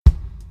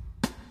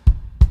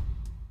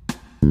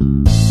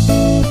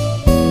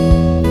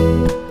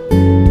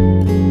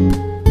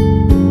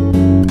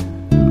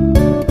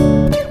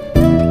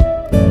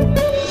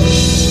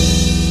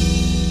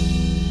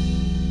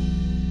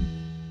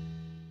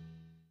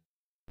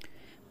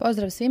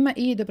Pozdrav svima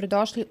i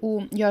dobrodošli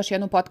u još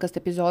jednu podcast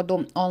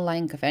epizodu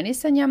online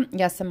kafenisanja.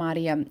 Ja sam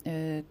Marija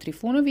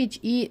Trifunović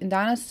i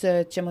danas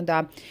ćemo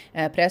da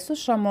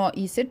preslušamo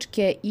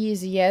isečke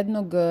iz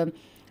jednog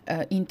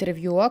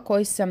intervjua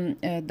koji sam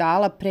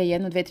dala pre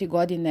 1-2-3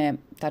 godine,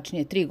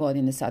 tačnije 3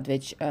 godine sad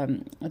već,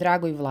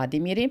 dragoj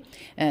Vladimiri,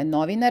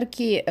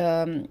 novinarki,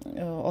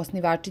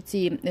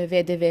 osnivačici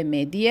VDV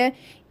Medije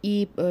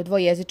i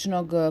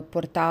dvojezičnog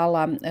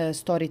portala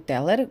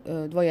Storyteller.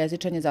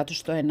 Dvojezičan je zato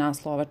što je na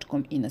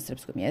slovačkom i na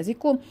srpskom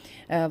jeziku.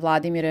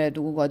 Vladimir je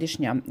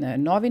dugogodišnja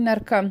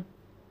novinarka,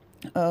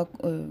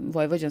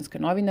 vojvođanska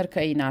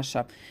novinarka i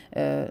naša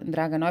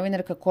draga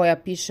novinarka koja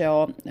piše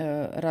o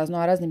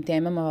raznoraznim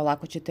temama,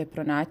 lako ćete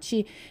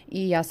pronaći,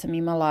 i ja sam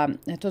imala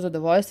to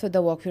zadovoljstvo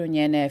da u okviru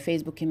njene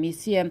Facebook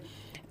emisije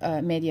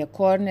Media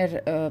Corner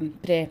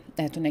pre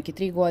neke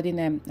 3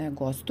 godine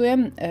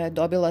gostujem.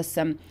 Dobila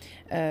sam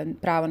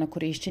pravo na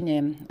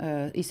korišćenje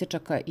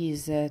isečaka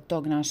iz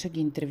tog našeg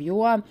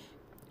intervjua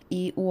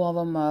i u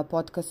ovom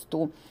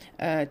podcastu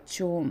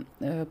ću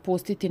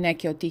pustiti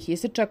neke od tih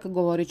isečaka.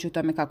 Govorit ću o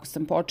tome kako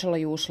sam počela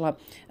i ušla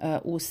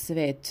u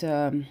svet,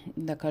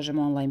 da kažem,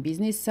 online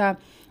biznisa,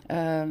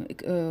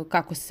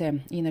 kako se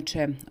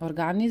inače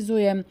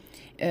organizujem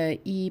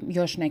i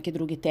još neke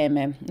druge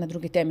teme. Na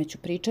druge teme ću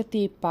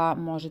pričati, pa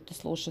možete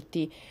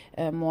slušati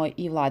moj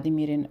i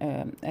Vladimirin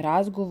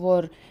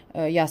razgovor.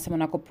 Ja sam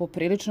onako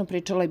poprilično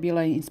pričala i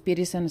bila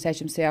inspirisana,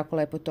 sećam se jako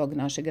lepo tog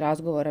našeg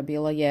razgovora,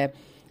 bila je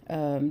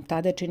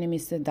tada je, čini mi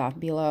se,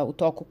 bila u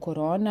toku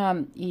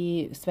korona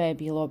i sve je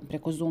bilo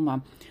preko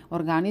Zooma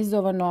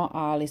organizovano,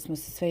 ali smo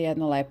se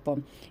svejedno lepo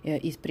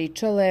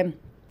ispričale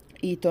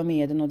i to mi je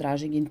jedan od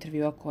dražih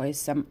intervjua koje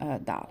sam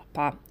dala.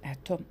 Pa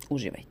eto,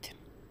 uživajte.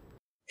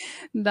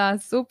 Da,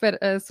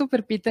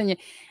 super pitanje.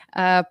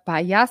 Pa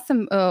ja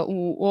sam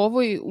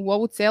u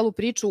ovu celu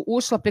priču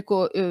ušla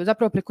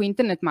preko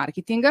internet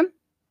marketinga.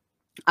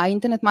 A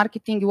internet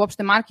marketing i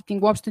uopšte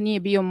marketing uopšte nije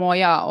bio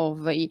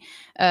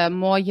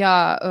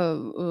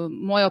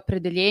moje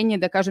opredeljenje,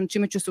 da kažem,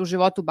 čime ću se u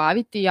životu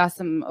baviti. Ja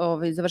sam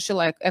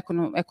završila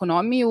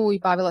ekonomiju i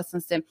bavila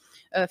sam se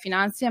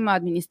finansijama,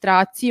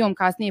 administracijom,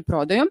 kasnije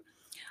prodajom,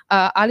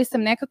 ali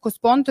sam nekako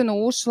spontano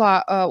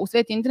ušla u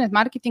svet internet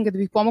marketinga da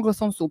bih pomogla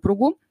svom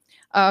suprugu,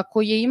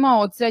 koji je imao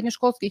od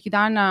srednjoškolskih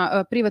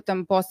dana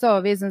privatan posao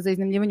vezan za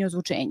iznajmljivanje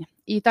ozvučenja.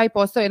 I taj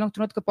posao jednog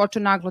trenutka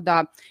počeo naglo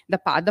da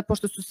pada,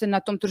 pošto su se na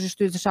tom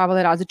tržištu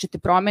izdešavale različite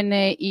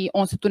promene i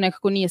on se tu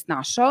nekako nije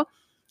snašao.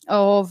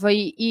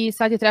 I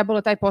sad je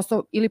trebalo taj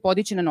posao ili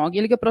podići na noge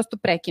ili ga prosto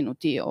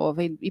prekinuti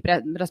i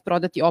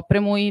rasprodati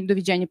opremu i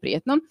doviđenje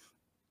prijetno.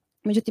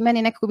 Međutim, meni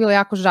je nekako bilo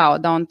jako žao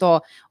da on to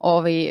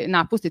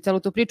napusti celu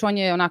tu priču. On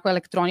je onako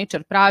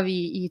elektroničar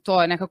pravi i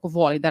to je nekako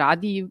voli da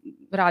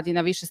radi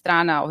na više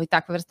strana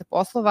takve vrste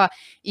poslova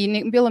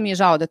i bilo mi je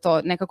žao da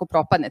to nekako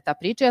propadne ta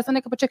priča. Ja sam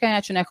nekako čekaj,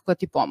 ja ću nekako da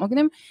ti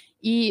pomognem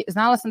i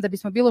znala sam da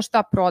bismo bilo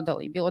šta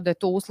prodali, bilo da je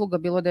to usluga,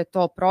 bilo da je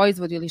to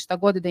proizvod ili šta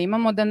god da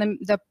imamo,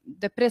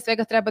 da pre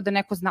svega treba da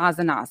neko zna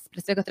za nas.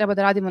 Pre svega treba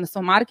da radimo na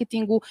svom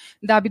marketingu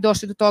da bi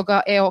došli do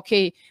toga,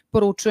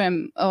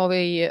 poručujem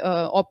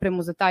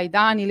opremu za taj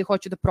dan ili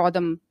hoću da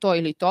prodam to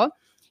ili to.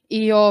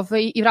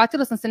 I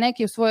vratila sam se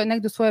negde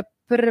u svoje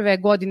prve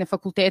godine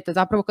fakulteta,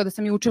 zapravo kada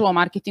sam i učila o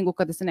marketingu,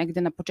 kada se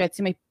negde na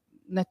početcima i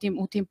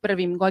u tim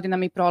prvim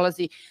godinama i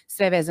prolazi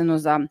sve vezano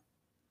za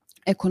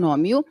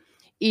ekonomiju.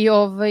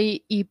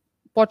 I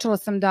počela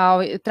sam da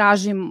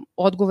tražim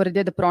odgovore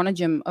gde da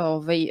pronađem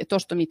to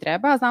što mi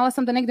treba. Znala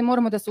sam da negde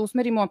moramo da se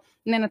usmerimo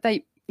ne na taj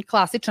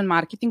klasičan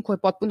marketing koji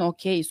je potpuno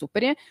ok i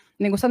super je,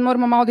 nego sad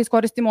moramo malo da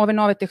iskoristimo ove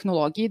nove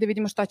tehnologije i da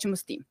vidimo šta ćemo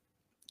s tim.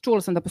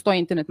 Čula sam da postoji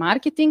internet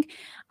marketing,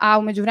 a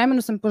u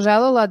međuvremenu sam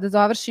poželjela da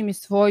završim i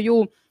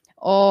svoju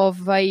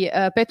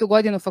 5.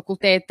 godinu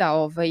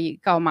fakulteta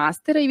kao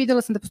mastera i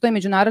videla sam da postoji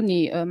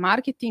međunarodni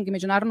marketing,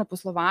 međunarodno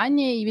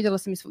poslovanje i videla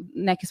sam i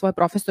neke svoje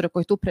profesore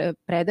koji tu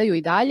predaju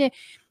i dalje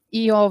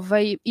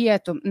i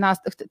eto,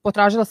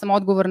 potražila sam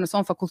odgovor na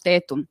svom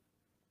fakultetu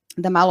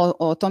da malo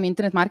o tom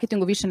internet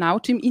marketingu više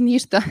naučim i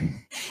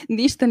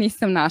ništa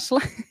nisam našla.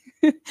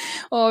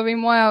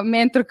 Moja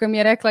mentorka mi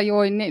je rekla,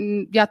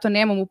 ja to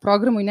nemam u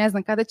programu i ne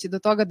znam kada će do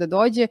toga da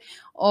dođe,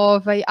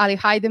 ali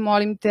hajde,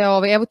 molim te,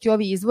 evo ti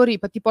ovi izvori,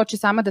 pa ti počni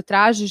sama da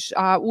tražiš,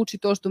 a uči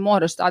to što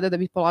moraš sada da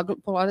bi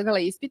polagala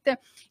ispite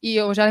i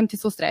želim ti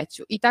svu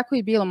sreću. I tako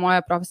je bilo.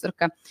 Moja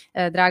profesorka,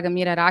 draga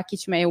Mira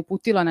Rakić, me je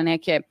uputila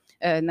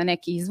na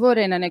neke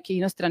izvore, na neke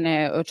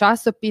inostrane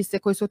časopise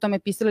koji su o tome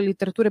pisali,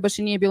 literature baš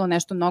i nije bilo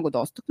nešto mnogo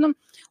dostupno.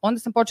 Onda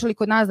sam počela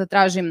kod nas da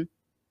tražim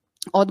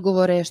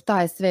odgovore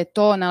šta je sve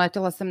to.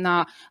 Naletela sam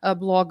na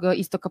blog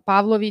Istoka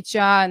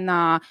Pavlovića,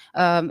 na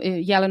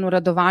Jelenu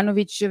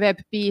Radovanović, web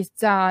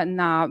pisca,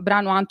 na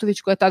Branu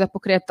Antović koja je tada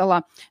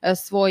pokretala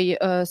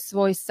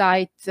svoj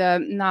sajt,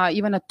 na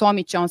Ivana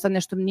Tomića, on sad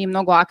nešto nije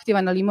mnogo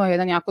aktivan, ali imao je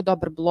jedan jako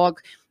dobar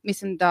blog.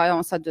 Mislim da je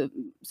on sad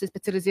se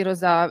specijalizirao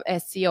za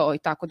SEO i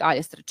tako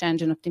dalje, Search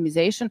Engine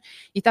Optimization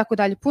i tako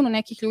dalje. Puno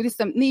nekih ljudi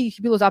nije ih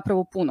bilo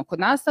zapravo puno kod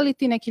nas, ali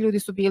ti neki ljudi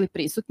su bili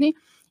prisutni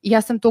i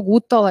ja sam to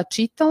gutala,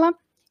 čitala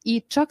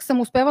i čak sam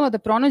uspevala da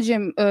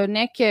pronađem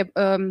neke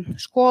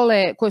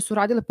škole koje su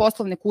radile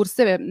poslovne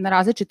kurseve na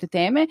različite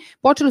teme.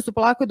 Počeli su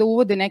polako da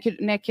uvode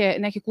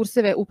neke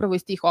kurseve upravo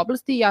iz tih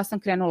oblasti i ja sam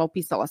krenula,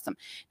 upisala sam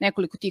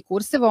nekoliko tih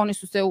kurseva, oni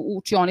su se u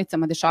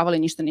učionicama dešavali,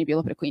 ništa nije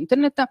bilo preko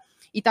interneta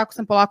i tako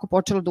sam polako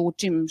počela da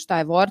učim šta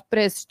je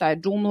WordPress, šta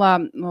je Joomla,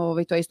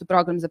 to je isto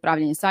program za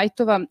pravljanje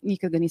sajtova,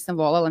 nikad ga nisam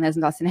volala, ne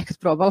znam da li si nekad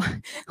probala,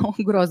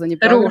 grozan je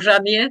program.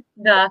 Ružan je,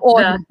 da.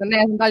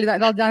 Ne znam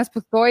da li danas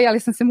postoji, ali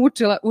sam se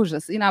mučila,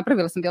 užas, i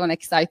napravila sam bila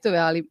neke sajtove,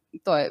 ali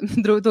to je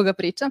druga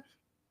priča.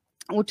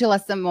 Učila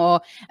sam o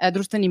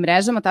društvenim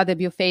mrežama, tada je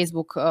bio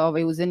Facebook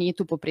u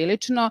zenitu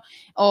poprilično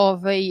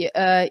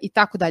i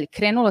tako dalje.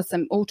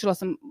 Učila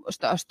sam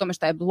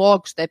šta je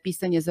blog, šta je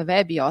pisanje za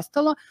web i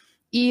ostalo.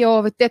 I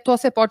to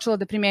sve počela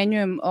da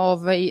primenjujem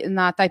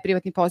na taj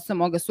privatni posao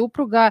moga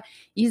supruga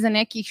i za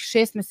nekih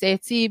 6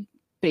 meseci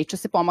priča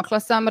se pomakla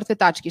sa mrtve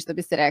tačke, što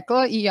bi se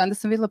rekla, i onda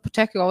sam videla,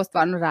 počekaj, ovo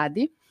stvarno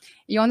radi.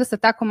 I onda sa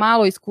tako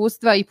malo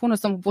iskustva i puno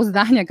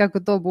samopouzdanja kako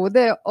to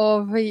bude,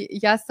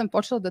 ja sam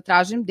počela da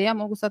tražim gde ja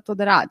mogu sad to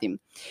da radim.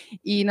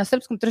 I na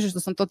srpskom tržištu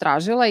sam to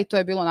tražila i to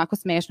je bilo onako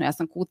smešno. Ja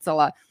sam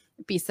kucala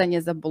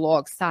pisanje za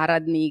blog,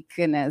 saradnik,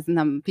 ne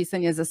znam,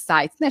 pisanje za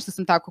sajt, nešto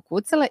sam tako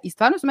kucala i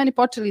stvarno su meni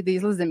počeli da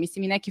izlaze,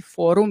 mislim, i neki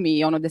forumi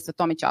i ono gde se o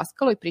tome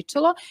ćaskalo i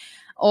pričalo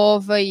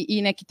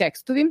i neki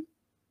tekstovi.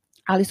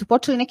 Ali su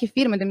počeli neke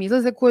firme da mi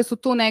izlaze koje su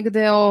tu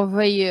negde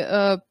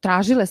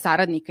tražile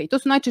saradnika i to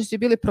su najčešće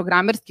bili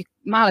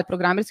male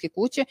programerske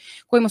kuće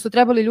kojima su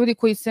trebali ljudi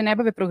koji se ne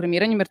bave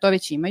programiranjem jer to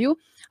već imaju,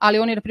 ali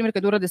oni, na primjer,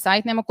 kad urade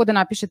sajt, nema ko da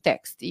napiše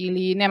tekst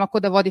ili nema ko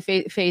da vodi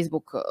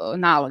Facebook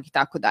nalog i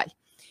tako dalje.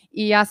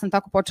 I ja sam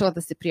tako počela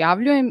da se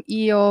prijavljujem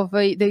i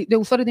da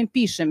u stvari da im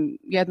pišem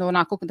jedno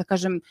onako, da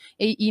kažem,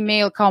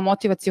 e-mail kao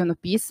motivaciono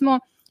pismo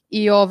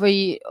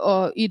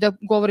i da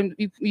govorim,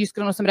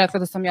 iskreno sam rekla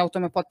da sam ja u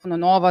tome potpuno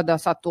nova, da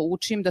sad to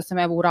učim, da sam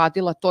evo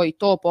uradila to i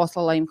to,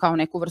 poslala im kao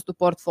neku vrstu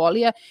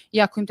portfolija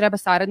i ako im treba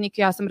saradnik,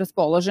 ja sam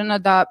raspoložena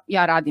da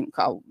ja radim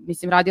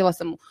radila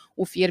sam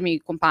u firmi i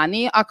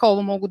kompaniji, a kao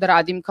ovo mogu da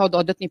radim kao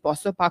dodatni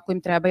posao, pa ako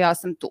im treba ja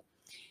sam tu.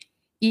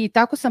 I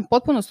tako sam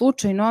potpuno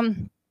slučajno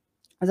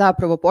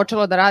zapravo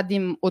počela da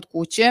radim od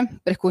kuće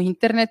preko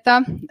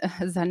interneta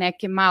za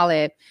neke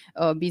male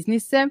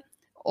biznise,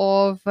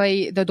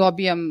 da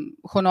dobijam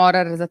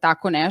honorar za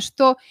tako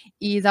nešto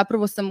i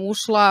zapravo sam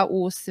ušla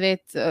u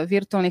svet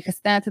virtualnih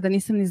asistenata da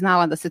nisam ni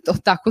znala da se to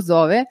tako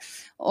zove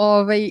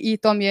i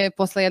to mi je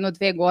posle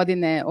 1-2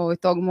 godine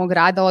tog mog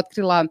rada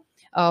otkrila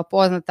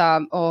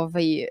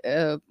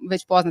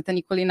već poznata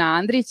Nikolina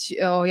Andrić.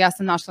 Ja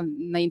sam našla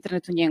na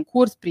internetu njen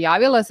kurs,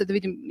 prijavila se da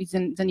vidim,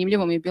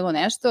 zanimljivo mi je bilo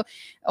nešto,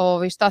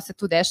 šta se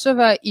tu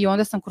dešava i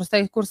onda sam kroz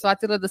taj kurs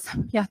shvatila da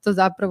sam ja to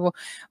zapravo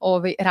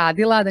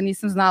radila, da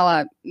nisam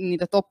znala ni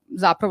da to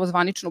zapravo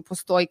zvanično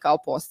postoji kao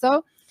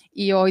posao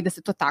i da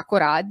se to tako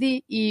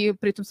radi i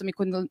pritom sam i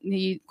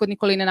kod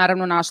Nikoline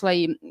naravno našla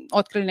i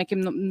otkrili neke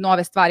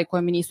nove stvari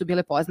koje mi nisu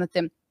bile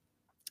poznate,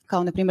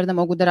 kao na primjer da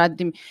mogu da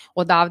radim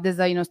odavde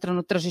za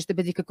inostrano tržište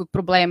bez ikakvog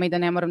problema i da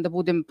ne moram da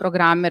budem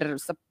programer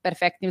sa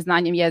perfektnim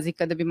znanjem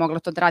jezika da bi mogla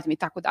to da radim i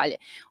tako dalje.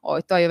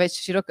 To je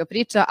već široka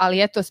priča,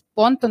 ali eto,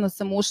 spontano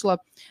sam ušla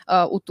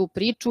u tu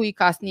priču i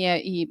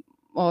kasnije i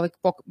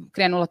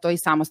krenula to i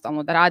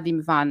samostalno da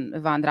radim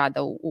van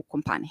rada u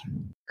kompaniji.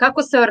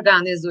 Kako se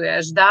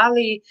organizuješ? Da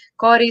li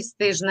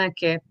koristiš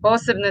neke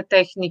posebne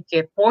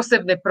tehnike,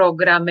 posebne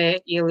programe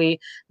ili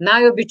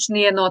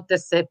najobičnije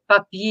notese,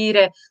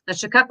 papire?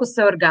 Znači, kako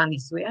se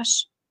organizuješ?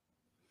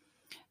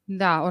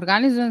 Da,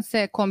 organizujem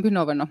se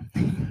kombinovano.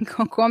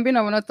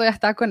 Kombinovano, to ja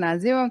tako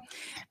nazivam.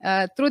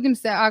 Trudim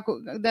se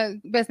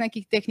bez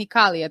nekih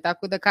tehnikalija,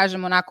 tako da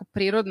kažem onako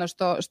prirodno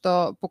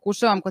što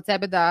pokušavam kod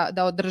sebe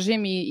da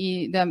održim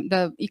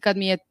i kad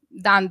mi je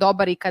dan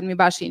dobar i kad mi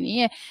baš i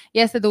nije,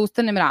 jeste da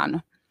ustanem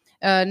rano.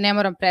 Ne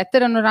moram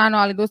preterano rano,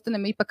 ali da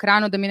ustanem ipak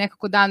rano da mi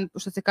nekako dan,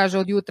 što se kaže,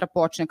 od jutra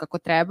počne kako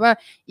treba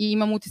i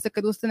imam utisak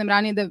kad ustanem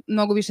ranije da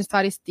mnogo više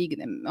stvari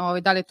stignem.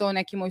 Da li je to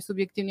neki moj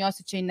subjektivni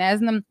osjećaj, ne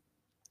znam,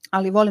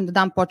 ali volim da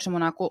dan počnem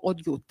onako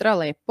od jutra,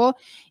 lepo,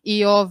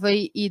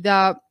 i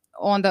da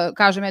onda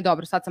kažem,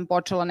 dobro, sad sam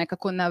počela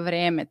nekako na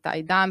vreme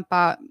taj dan,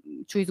 pa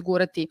ću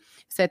izgurati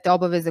sve te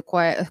obaveze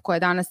koje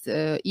danas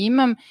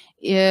imam.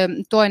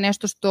 To je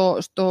nešto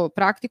što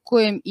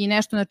praktikujem i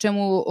nešto na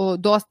čemu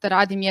dosta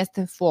radim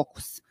jeste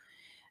fokus.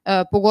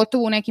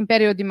 Pogotovo u nekim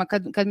periodima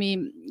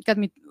kad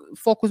mi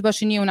fokus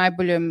baš i nije u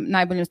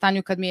najboljem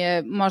stanju, kad mi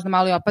je možda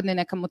malo i opadne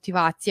neka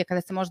motivacija,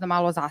 kada se možda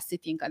malo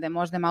zasitim, kada je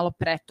možda malo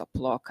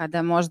pretoplo,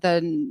 kada možda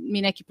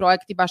mi neki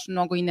projekti baš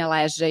mnogo i ne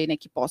leže i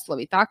neki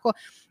poslovi. Tako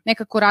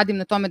nekako radim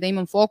na tome da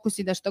imam fokus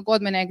i da šta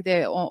god me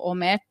negde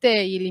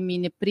omete ili mi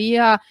ne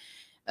prija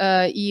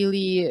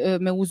ili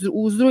me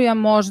uzruja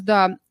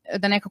možda,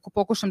 da nekako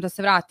pokušam da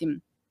se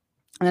vratim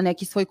na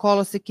neki svoj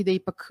kolosek i da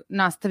ipak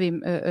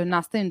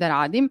nastavim da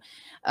radim.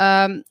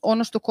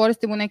 Ono što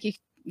koristim u nekih,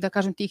 da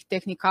kažem, tih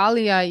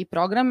tehnikalija i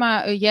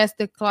programa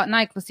jeste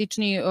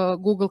najklasičniji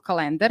Google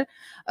kalendar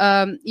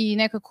i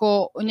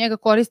nekako njega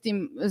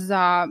koristim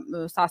za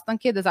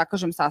sastanke, da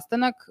zakažem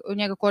sastanak,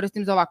 njega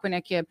koristim za ovakve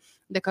neke,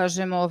 da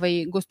kažem,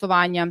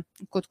 gostovanja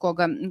kod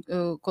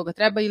koga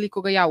treba ili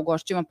koga ja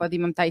ugošćivam, pa da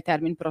imam taj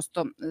termin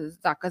prosto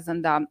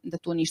zakazan da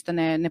tu ništa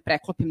ne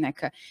preklopim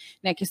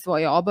neke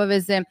svoje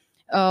obaveze.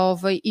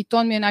 I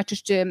to mi je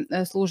najčešće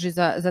služi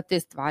za te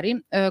stvari.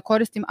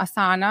 Koristim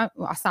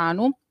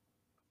Asanu,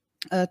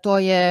 to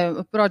je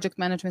project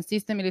management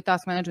system ili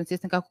task management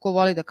system, kako ko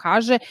voli da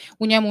kaže.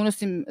 U njemu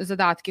unosim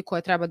zadatke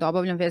koje treba da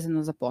obavljam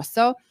vezano za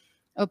posao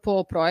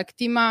po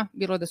projektima,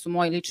 bilo da su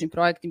moji lični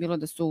projekti, bilo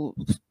da su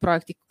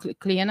projekti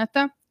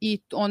klijenata,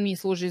 i on mi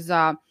služi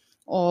za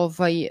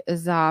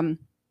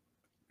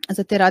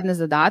te radne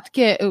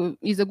zadatke.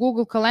 I za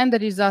Google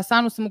kalendar i za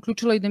Asanu sam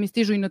uključila i da mi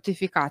stižu i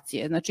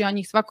notifikacije. Znači ja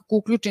njih svakako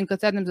uključim kad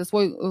sednem za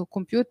svoj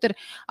kompjuter,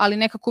 ali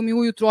nekako mi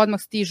ujutru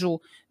odmah stižu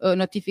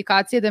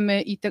notifikacije da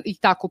me i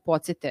tako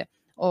podsete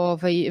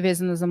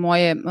vezano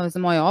za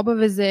moje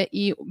obaveze,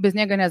 i bez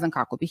njega ne znam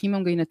kako bih.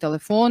 Imam ga i na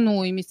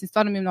telefonu i mislim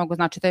stvarno mi mnogo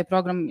znači taj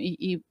program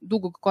i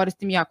dugo ga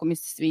koristim, jako mi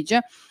se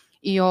sviđa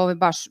i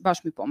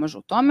baš mi pomaže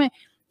u tome.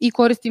 I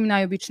koristim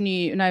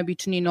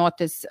najobičniji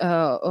notes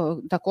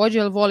takođe,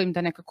 jer volim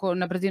da nekako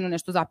na brzinu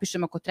nešto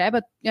zapišem ako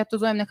treba. Ja to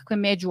zovem nekakve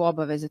među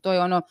obaveze. To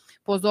je ono,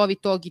 pozovi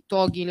tog i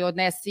tog, ili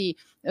odnesi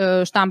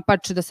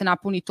štampač da se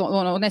napuni,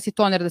 odnesi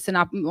toner da se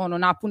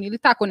napuni, ili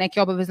tako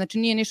neke obaveze. Znači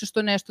nije ništa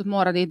što nešto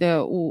mora da ide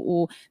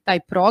u taj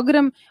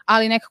program,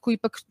 ali nekako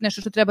ipak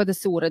nešto što treba da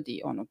se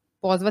uradi,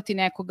 pozvati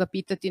nekoga,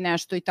 pitati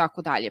nešto i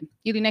tako dalje.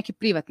 Ili neke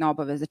privatne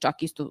obaveze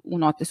čak isto u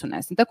notesu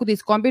nesem. Tako da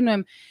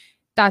iskombinujem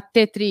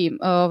te tri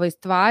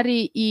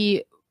stvari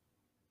i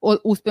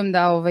uspem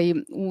da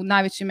u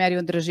najvećoj meri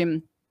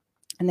održim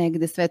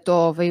negde sve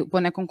to po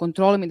nekom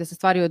kontrolom i da se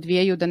stvari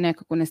odvijaju, da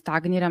nekako ne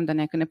stagniram, da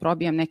ne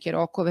probijam neke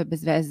rokove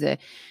bez veze,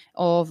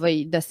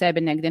 da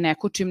sebe negde ne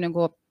kučim,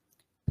 nego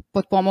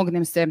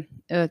potpomognem se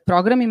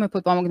programima i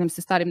potpomognem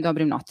se starim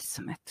dobrim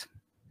notisom. Eto.